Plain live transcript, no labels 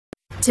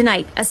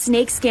Tonight, a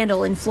snake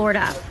scandal in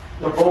Florida.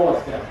 The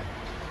boa's down.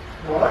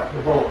 What?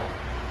 The boa.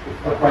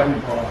 The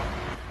pregnant boa.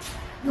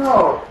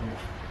 No.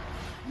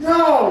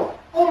 No.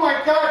 Oh my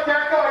God,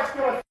 that guy's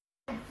gonna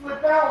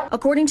flip out.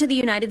 According to the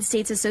United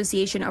States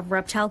Association of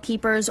Reptile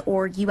Keepers,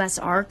 or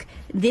USARK,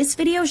 this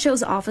video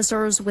shows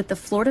officers with the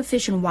Florida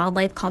Fish and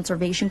Wildlife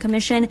Conservation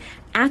Commission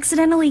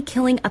accidentally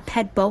killing a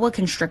pet boa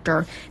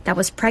constrictor that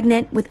was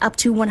pregnant with up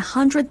to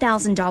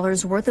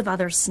 $100,000 worth of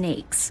other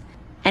snakes.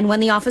 And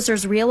when the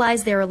officers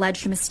realized their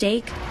alleged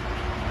mistake,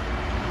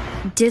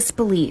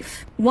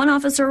 disbelief. One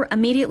officer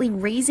immediately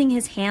raising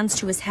his hands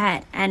to his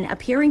head and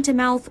appearing to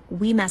mouth,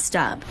 "We messed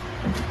up."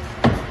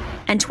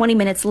 And 20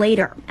 minutes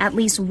later, at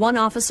least one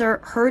officer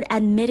heard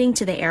admitting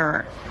to the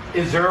error.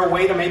 Is there a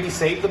way to maybe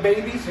save the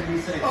babies?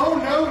 Oh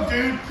no,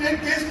 dude.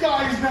 This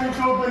guy's gonna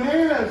go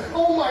bananas.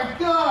 Oh my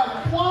God,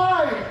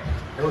 why?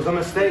 It was a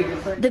mistake.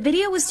 The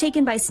video was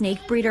taken by snake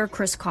breeder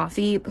Chris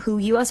Coffey, who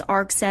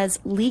USARK says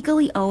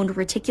legally owned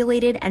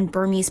reticulated and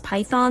Burmese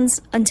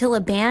pythons until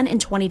a ban in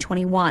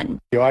 2021.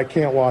 I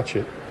can't watch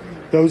it.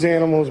 Those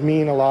animals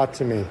mean a lot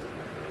to me.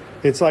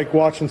 It's like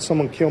watching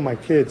someone kill my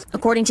kids.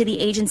 According to the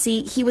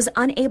agency, he was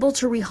unable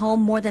to rehome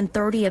more than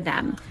 30 of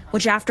them,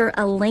 which after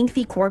a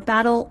lengthy court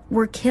battle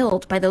were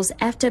killed by those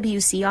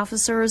FWC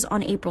officers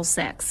on April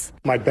 6.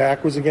 My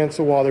back was against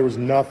the wall. There was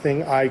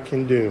nothing I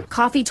can do.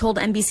 Coffey told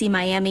NBC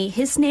Miami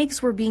his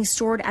snakes were being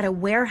stored at a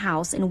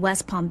warehouse in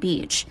West Palm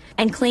Beach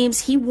and claims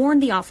he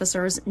warned the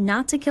officers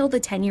not to kill the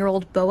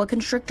 10-year-old boa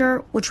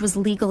constrictor, which was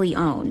legally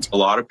owned. A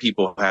lot of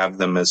people have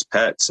them as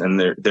pets, and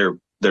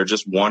they're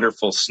just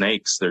wonderful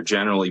snakes. They're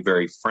generally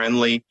very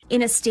friendly.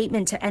 In a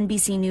statement to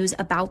NBC News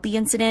about the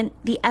incident,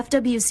 the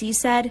FWC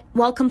said,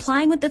 while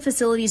complying with the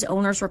facility's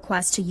owner's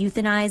request to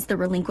euthanize the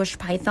relinquished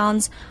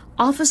pythons,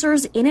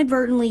 officers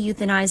inadvertently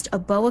euthanized a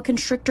boa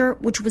constrictor,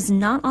 which was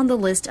not on the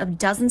list of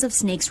dozens of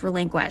snakes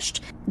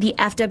relinquished. The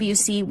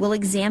FWC will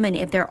examine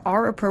if there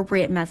are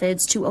appropriate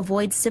methods to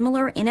avoid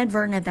similar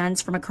inadvertent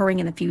events from occurring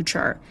in the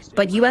future.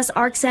 But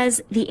USARK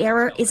says the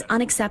error is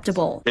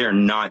unacceptable. They're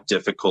not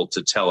difficult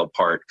to tell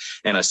apart,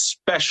 and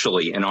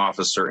especially an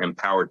officer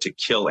empowered to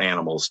kill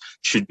animals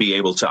should be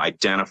able to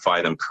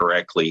identify them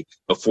correctly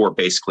before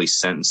basically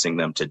sentencing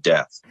them to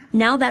death.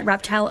 Now that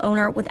reptile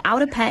owner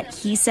without a pet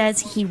he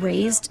says he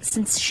raised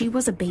since she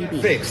was a baby.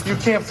 You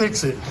can't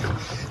fix it.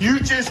 You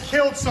just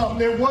killed something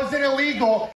that wasn't illegal.